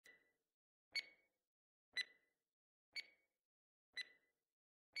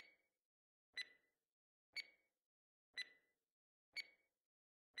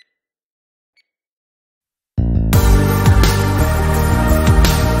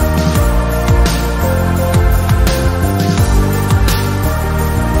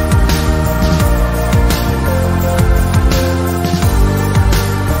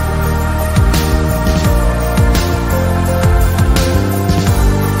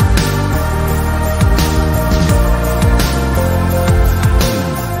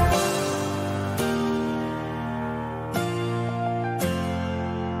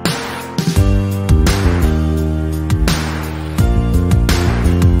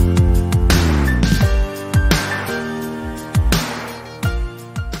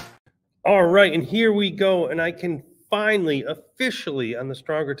All right, and here we go. And I can finally, officially, on the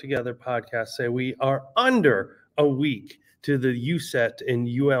Stronger Together podcast, say we are under a week to the USET in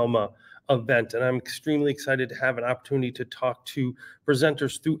UAlma event. And I'm extremely excited to have an opportunity to talk to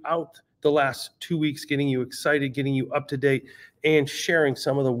presenters throughout the last 2 weeks, getting you excited, getting you up to date, and sharing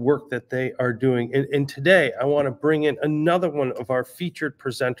some of the work that they are doing. And today, I want to bring in another one of our featured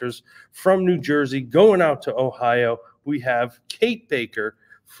presenters from New Jersey, going out to Ohio. We have Kate Baker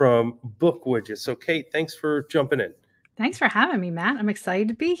from Book Widgets. So Kate, thanks for jumping in. Thanks for having me, Matt. I'm excited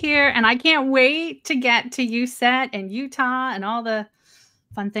to be here, and I can't wait to get to USET and Utah and all the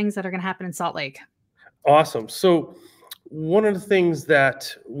fun things that are going to happen in Salt Lake. Awesome. So one of the things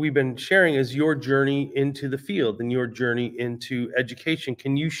that we've been sharing is your journey into the field and your journey into education.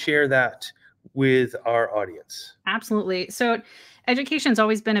 Can you share that with our audience? Absolutely. So education's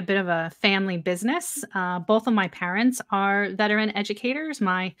always been a bit of a family business. Both of my parents are veteran educators.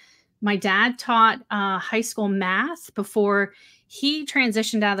 My dad taught high school math before he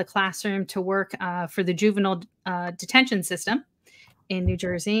transitioned out of the classroom to work for the juvenile detention system in New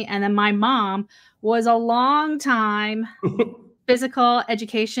Jersey. And then my mom was a long time physical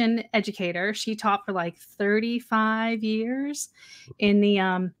education educator. She taught for like 35 years in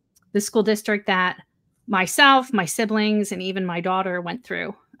the school district that myself, my siblings, and even my daughter went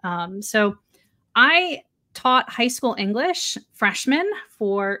through. So I taught high school English freshmen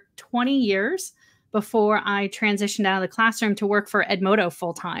for 20 years before I transitioned out of the classroom to work for Edmodo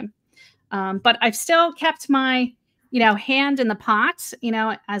full time. But I've still kept my, hand in the pot,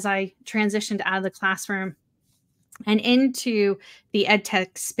 as I transitioned out of the classroom and into the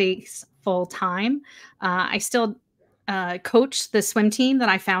Edtech space full time. I still coach the swim team that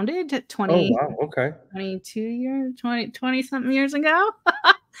I founded 20 something years ago.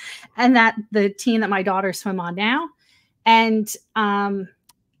 And that the team that my daughters swim on now. And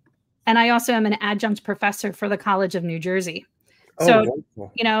I also am an adjunct professor for the College of New Jersey. So,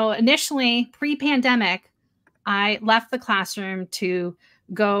 initially pre-pandemic, I left the classroom to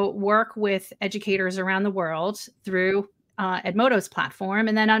go work with educators around the world through Edmodo's platform.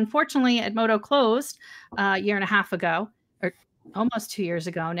 And then unfortunately, Edmodo closed a year and a half ago, or almost 2 years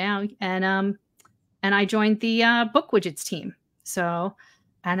ago now. And I joined the Book Widgets team.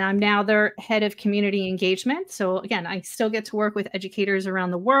 And I'm now their head of community engagement. So again, I still get to work with educators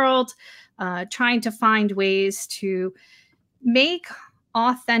around the world, trying to find ways to make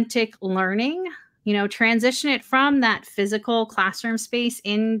authentic learning, transition it from that physical classroom space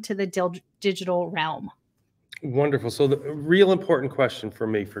into the digital realm. Wonderful. So the real important question for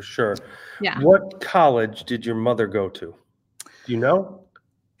me, for sure. Yeah. What college did your mother go to? Do you know?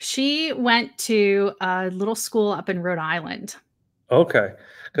 She went to a little school up in Rhode Island. Okay.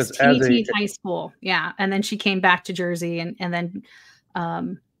 Because teeny high school. Yeah. And then she came back to Jersey and then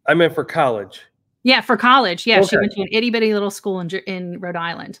I meant for college. Yeah, for college. Yeah. Okay. She went to an itty bitty little school in Rhode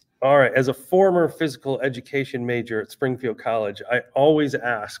Island. All right. As a former physical education major at Springfield College, I always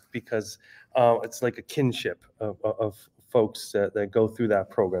ask because it's like a kinship of folks that go through that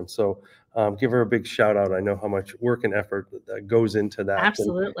program. So give her a big shout out. I know how much work and effort that goes into that.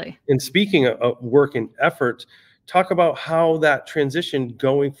 Absolutely. And speaking of work and effort, talk about how that transition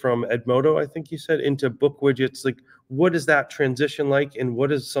going from Edmodo, I think you said, into Book Widgets. Like, what is that transition like, and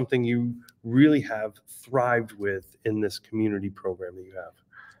what is something you really have thrived with in this community program that you have?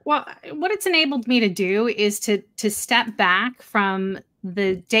 Well, what it's enabled me to do is to step back from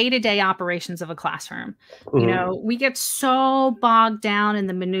the day-to-day operations of a classroom. Mm-hmm. We get so bogged down in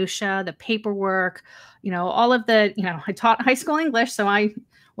the minutia, the paperwork, all of the, I taught high school English, so I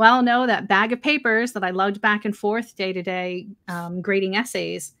know that bag of papers that I lugged back and forth day to day, grading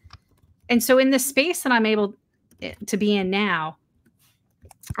essays. And so in the space that I'm able to be in now,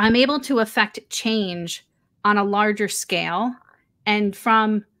 I'm able to affect change on a larger scale and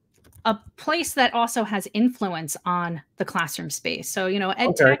from a place that also has influence on the classroom space. So,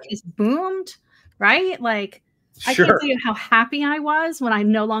 Edtech has boomed, right? Like, sure. I can't tell you how happy I was when I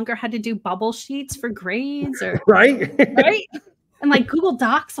no longer had to do bubble sheets for grades or right. And like Google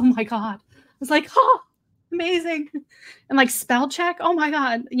Docs, oh my God. I was like, oh, amazing. And like spell check, oh my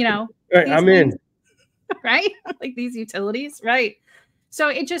God, Right, I'm in. Right? Like these utilities, right? So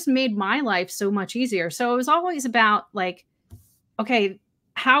it just made my life so much easier. So it was always about like, okay,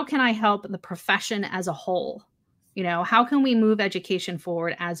 how can I help the profession as a whole? How can we move education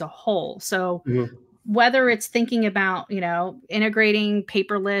forward as a whole? So whether it's thinking about, integrating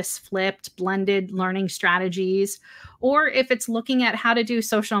paperless, flipped, blended learning strategies, or if it's looking at how to do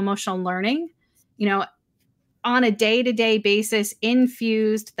social emotional learning, on a day-to-day basis,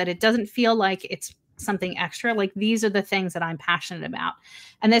 infused, that it doesn't feel like it's something extra, like these are the things that I'm passionate about.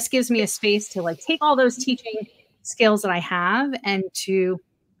 And this gives me a space to like take all those teaching skills that I have and to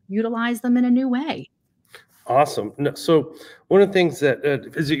utilize them in a new way. Awesome. So one of the things that,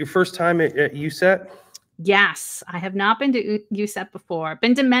 is it your first time at USET? Yes, I have not been to USET before.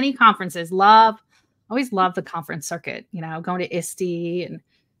 Been to many conferences. Always love the conference circuit, going to ISTE, and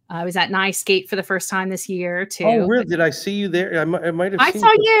I was at NISCATE for the first time this year too. Oh, really? Did I see you there? I might have I seen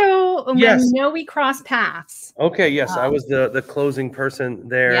saw you Yes. when we crossed paths. Okay, yes, I was the closing person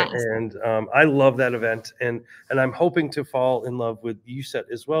there, Yes. and I love that event, and I'm hoping to fall in love with USET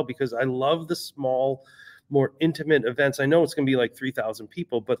as well, because I love the small, more intimate events. I know it's going to be like 3,000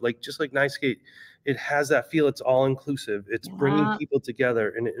 people, but just like NISCATE, it has that feel. It's all inclusive. It's bringing people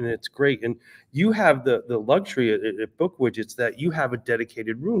together, and it's great. And you have the luxury at Book Widgets that you have a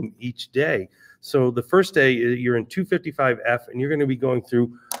dedicated room each day. So the first day you're in 255F, and you're going to be going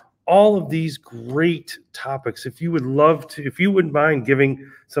through all of these great topics. If you wouldn't mind giving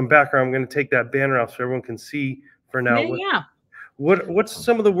some background, I'm going to take that banner off so everyone can see for now. Yeah. What's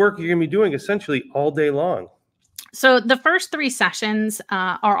some of the work you're going to be doing essentially all day long? So the first 3 sessions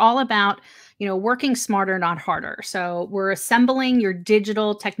are all about, working smarter, not harder. So we're assembling your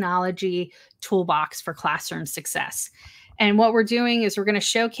digital technology toolbox for classroom success. And what we're doing is we're going to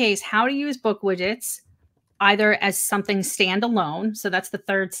showcase how to use Book Widgets either as something standalone. So that's the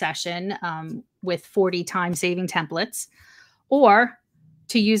 3rd session with 40 time saving templates, or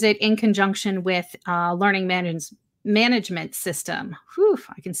to use it in conjunction with learning management system. Whew,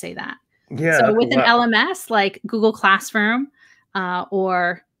 I can say that. Yeah. So with an LMS like Google Classroom,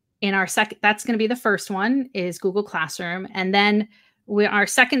 or in our second, that's going to be the first one, is Google Classroom. And then our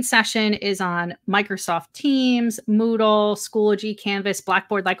second session is on Microsoft Teams, Moodle, Schoology, Canvas,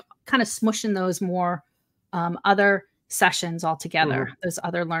 Blackboard, like kind of smushing those more other sessions all together, those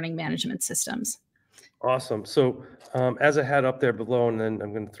other learning management systems. Awesome. So as I had up there below, and then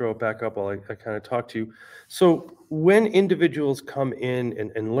I'm going to throw it back up while I kind of talk to you. So when individuals come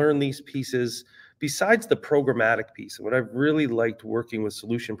in and learn these pieces, besides the programmatic piece, what I've really liked working with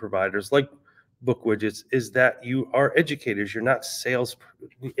solution providers like Book Widgets is that you are educators. You're not sales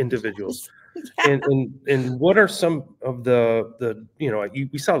individuals. Yeah. And what are some of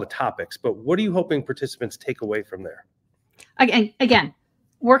we saw the topics, but what are you hoping participants take away from there? Again,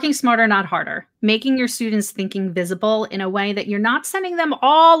 working smarter, not harder, making your students thinking visible in a way that you're not sending them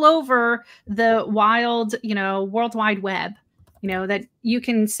all over the wild, World Wide Web, that you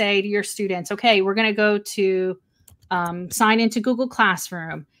can say to your students, okay, we're going to go to sign into Google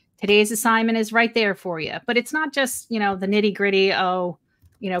Classroom. Today's assignment is right there for you. But it's not just, the nitty gritty,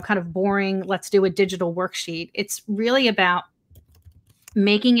 kind of boring, let's do a digital worksheet. It's really about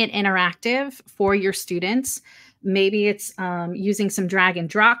making it interactive for your students. Maybe it's using some drag and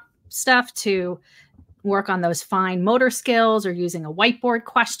drop stuff to work on those fine motor skills, or using a whiteboard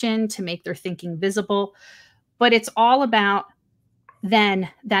question to make their thinking visible. But it's all about then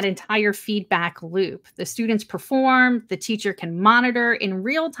that entire feedback loop. The students perform, the teacher can monitor in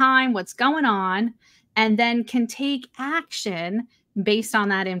real time what's going on, and then can take action based on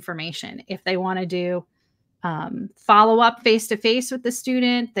that information. If they want to do follow up face-to-face with the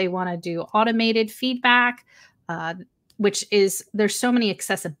student, they want to do automated feedback, which is, there's so many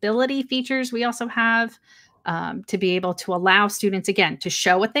accessibility features we also have to be able to allow students, again, to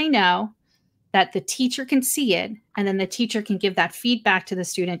show what they know, that the teacher can see it, and then the teacher can give that feedback to the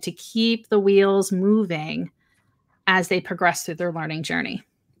student to keep the wheels moving as they progress through their learning journey.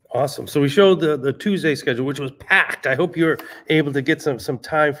 Awesome. So we showed the Tuesday schedule, which was packed. I hope you're able to get some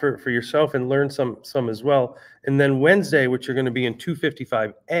time for yourself and learn some as well. And then Wednesday, which you're going to be in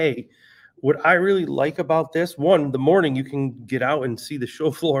 255A. What I really like about this, one, the morning you can get out and see the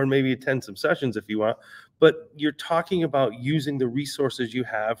show floor and maybe attend some sessions if you want, but you're talking about using the resources you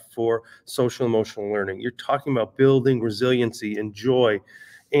have for social emotional learning. You're talking about building resiliency and joy.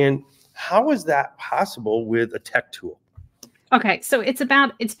 And how is that possible with a tech tool? Okay, so it's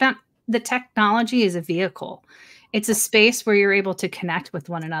about the technology is a vehicle. It's a space where you're able to connect with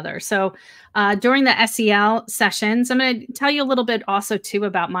one another. So during the SEL sessions, I'm going to tell you a little bit also too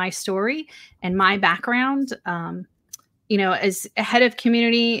about my story and my background. As a head of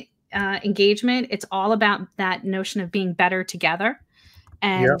community engagement, it's all about that notion of being better together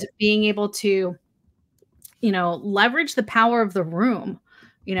and being able to, leverage the power of the room.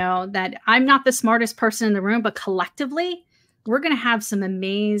 That I'm not the smartest person in the room, but collectively, we're going to have some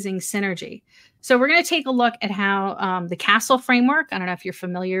amazing synergy. So we're going to take a look at how the CASTLE framework, I don't know if you're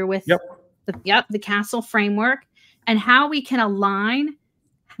familiar with the CASTLE framework, and how we can align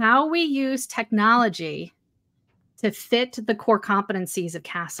how we use technology to fit the core competencies of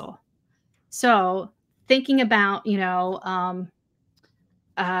CASTLE. So thinking about,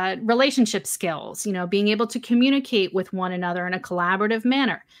 relationship skills, being able to communicate with one another in a collaborative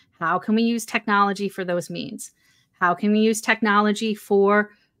manner. How can we use technology for those means? How can we use technology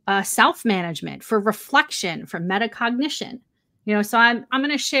for self-management, for reflection, for metacognition? So I'm going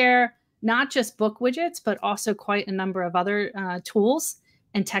to share not just book widgets, but also quite a number of other tools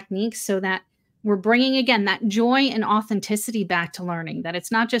and techniques so that we're bringing, again, that joy and authenticity back to learning, that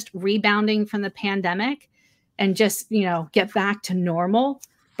it's not just rebounding from the pandemic and just, get back to normal,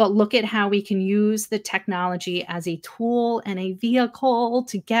 but look at how we can use the technology as a tool and a vehicle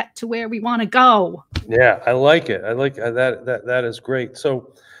to get to where we want to go. Yeah, I like it. I like that is great.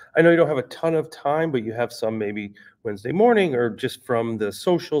 So I know you don't have a ton of time, but you have some maybe Wednesday morning or just from the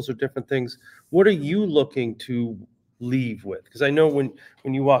socials or different things. What are you looking to leave with? Because I know when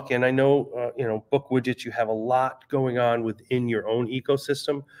you walk in, I know book widgets, you have a lot going on within your own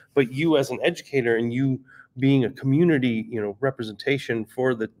ecosystem, but you as an educator and you being a community representation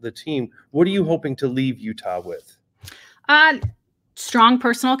for the team, what are you hoping to leave Utah with? Strong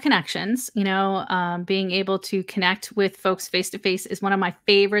personal connections, being able to connect with folks face to face is one of my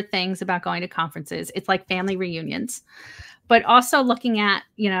favorite things about going to conferences. It's like family reunions, but also looking at,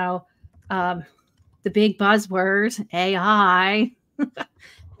 the big buzzword, AI.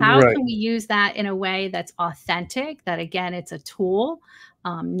 How Right. can we use that in a way that's authentic, that again, it's a tool,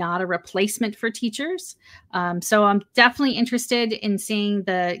 not a replacement for teachers. So I'm definitely interested in seeing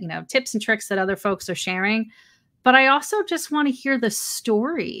the, tips and tricks that other folks are sharing. But I also just want to hear the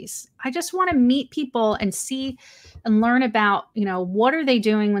stories. I just want to meet people and see and learn about, what are they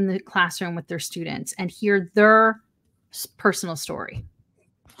doing in the classroom with their students and hear their personal story.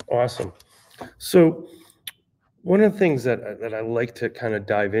 Awesome. So one of the things that I like to kind of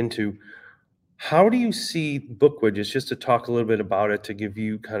dive into, how do you see book widgets, just to talk a little bit about it, to give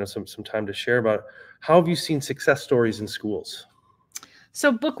you kind of some time to share about it, how have you seen success stories in schools?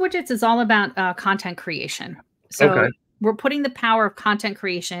 So book widgets is all about content creation. So Okay. we're putting the power of content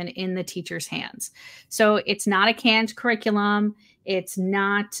creation in the teacher's hands. So it's not a canned curriculum. It's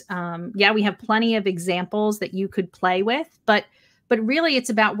not, we have plenty of examples that you could play with, but really it's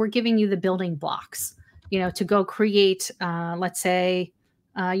about, we're giving you the building blocks, to go create, let's say,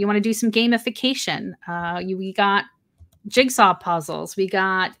 you want to do some gamification. We got jigsaw puzzles. We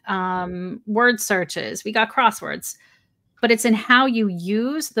got word searches. We got crosswords. But it's in how you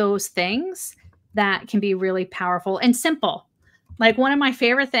use those things that can be really powerful and simple. Like one of my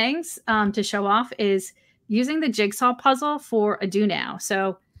favorite things to show off is using the jigsaw puzzle for a do now.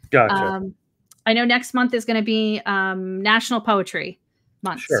 So Gotcha. I know next month is going to be National Poetry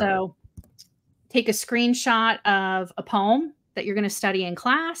Month. Sure. So take a screenshot of a poem that you're going to study in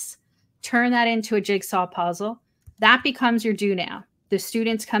class, turn that into a jigsaw puzzle. That becomes your do now. The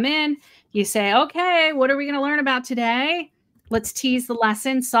students come in, you say, okay, what are we going to learn about today? Let's tease the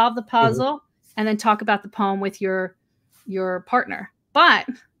lesson, solve the puzzle, and then talk about the poem with your partner. But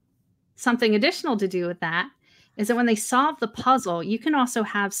something additional to do with that is that when they solve the puzzle, you can also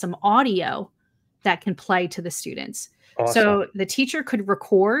have some audio that can play to the students. Awesome. So the teacher could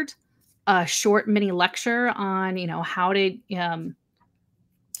record a short mini lecture on, how to,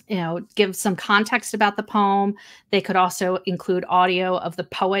 give some context about the poem. They could also include audio of the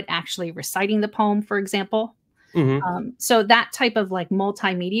poet actually reciting the poem, for example. So that type of like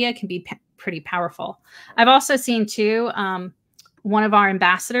multimedia can be pretty powerful. I've also seen too, one of our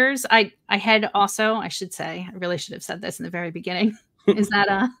ambassadors, I should say, I really should have said this in the very beginning, is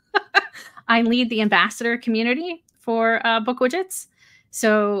that I lead the ambassador community for book widgets.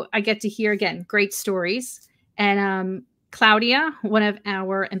 So I get to hear, again, great stories. And Claudia, one of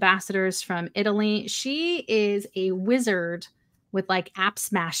our ambassadors from Italy, she is a wizard with like app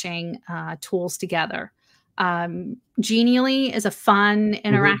smashing tools together. Genially is a fun,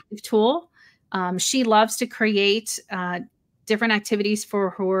 interactive tool. She loves to create different activities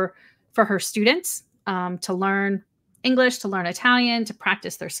for her students to learn English, to learn Italian, to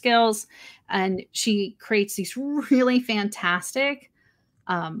practice their skills. And she creates these really fantastic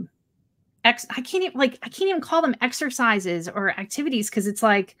I can't even call them exercises or activities because it's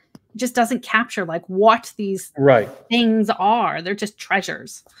like it just doesn't capture like what these things are. They're just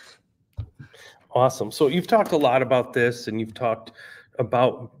treasures. Awesome. So you've talked a lot about this, and you've talked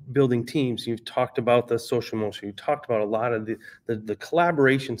about building teams. You've talked about the social motion. You talked about a lot of the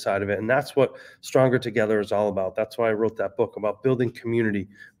collaboration side of it, and that's what Stronger Together is all about. That's why I wrote that book about building community.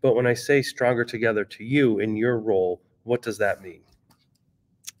 But when I say Stronger Together to you in your role, what does that mean?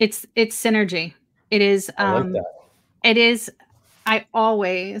 It's synergy. It is. I like that. It is. I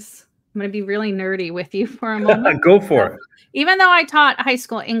always going to be really nerdy with you for a moment. Go for So, it. even though I taught high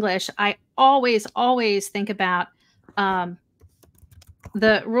school English, I always think about the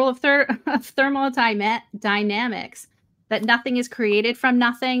rule of thermodynamics, that nothing is created from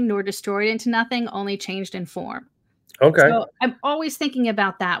nothing nor destroyed into nothing, only changed in form. Okay. So I'm always thinking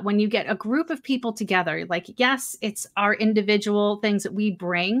about that when you get a group of people together. Like, yes, it's our individual things that we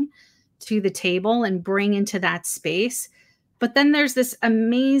bring to the table and bring into that space. But then there's this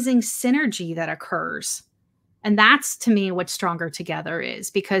amazing synergy that occurs. And that's to me what Stronger Together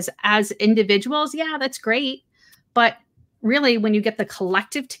is, because as individuals, yeah, that's great. But really, when you get the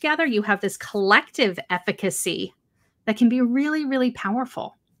collective together, you have this collective efficacy that can be really, really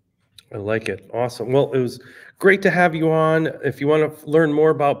powerful. I like it. Awesome. Well, it was great to have you on. If you want to learn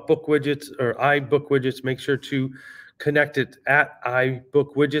more about book widgets or iBook widgets, make sure to connect it at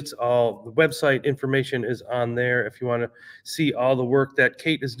iBook widgets. All the website information is on there. If you want to see all the work that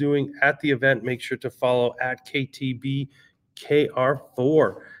Kate is doing at the event, make sure to follow at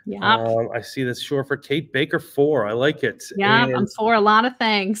KTBKR4. Yep. I see this short for Kate Baker 4. I like it. Yeah, I'm And for a lot of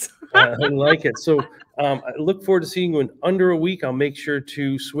things. I like it. So I look forward to seeing you in under a week. I'll make sure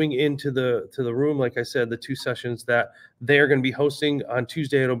to swing into the room. Like I said, the 2 sessions that they're going to be hosting on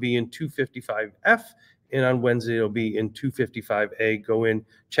Tuesday, it'll be in 255F, and on Wednesday, it'll be in 255A. Go in,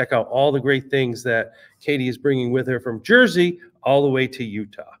 check out all the great things that Katie is bringing with her from Jersey all the way to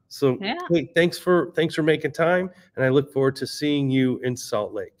Utah. So, Yeah. Kate, thanks for making time, and I look forward to seeing you in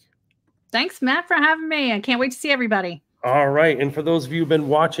Salt Lake. Thanks, Matt, for having me. I can't wait to see everybody. All right. And for those of you who've been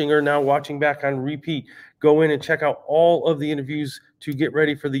watching or now watching back on repeat, go in and check out all of the interviews to get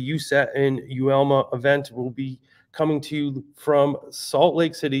ready for the USET and UELMA event. We'll be coming to you from Salt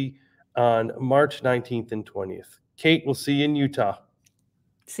Lake City on March 19th and 20th. Kate, we'll see you in Utah.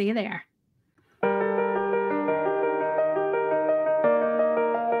 See you there.